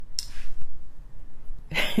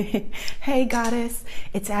Hey goddess,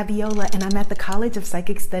 it's Abiola, and I'm at the College of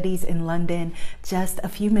Psychic Studies in London just a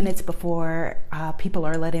few minutes before people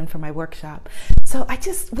are let in for my workshop. So I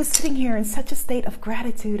just was sitting here in such a state of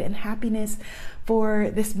gratitude and happiness for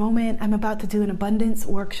this moment. I'm about to do an abundance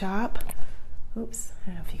workshop. Oops, I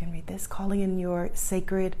don't know if you can read this. Calling in your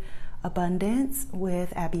sacred abundance with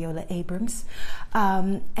Abiola Abrams.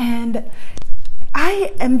 And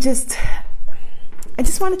I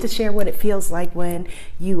just wanted to share what it feels like when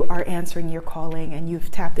you are answering your calling and you've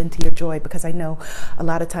tapped into your joy, because I know a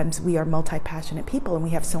lot of times we are multi-passionate people and we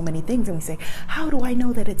have so many things and we say, how do I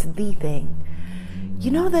know that it's the thing? You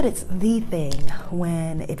know that it's the thing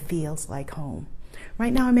when it feels like home.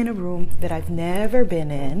 Right now I'm in a room that I've never been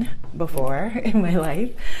in before in my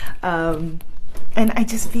life. And I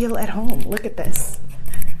just feel at home. Look at this.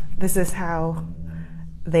 This is how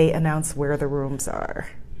they announce where the rooms are.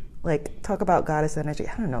 Like, talk about goddess energy.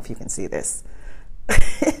 I don't know if you can see this.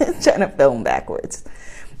 Trying to film backwards.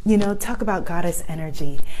 You know, talk about goddess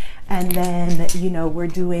energy. And then, you know, we're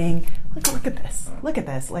doing, look at this. Look at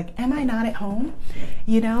this. Like, am I not at home?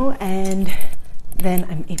 You know, and then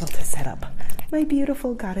I'm able to set up my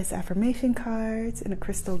beautiful goddess affirmation cards in a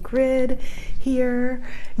crystal grid here.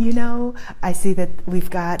 You know, I see that we've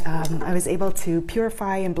got, I was able to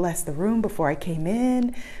purify and bless the room before I came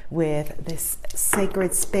in with this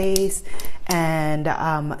sacred space and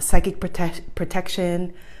psychic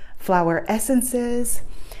protection flower essences.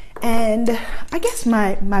 And I guess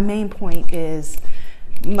my main point is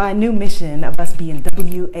my new mission of us being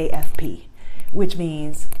WAFP, which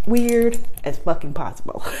means weird as fucking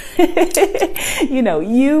possible. You know,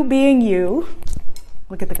 you being you,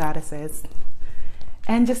 look at the goddesses,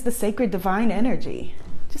 and just the sacred divine energy,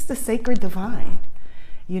 just the sacred divine,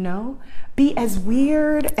 you know, be as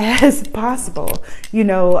weird as possible. You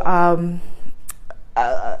know,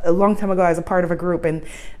 a long time ago I was a part of a group and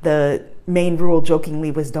the main rule jokingly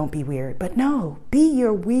was don't be weird, but no, be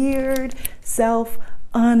your weird self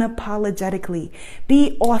unapologetically.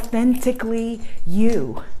 Be authentically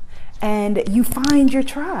you, and you find your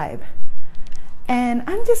tribe. And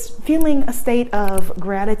I'm just feeling a state of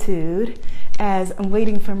gratitude as I'm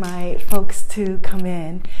waiting for my folks to come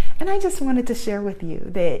in. And I just wanted to share with you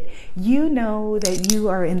that you know that you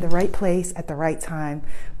are in the right place at the right time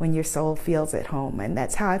when your soul feels at home. And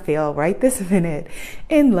that's how I feel right this minute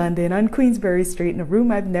in London on Queensberry Street in a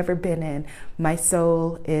room I've never been in. My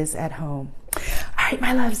soul is at home. All right,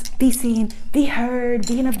 my loves, be seen, be heard,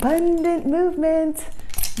 be an abundant movement.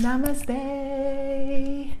 Namaste.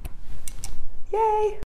 Yay.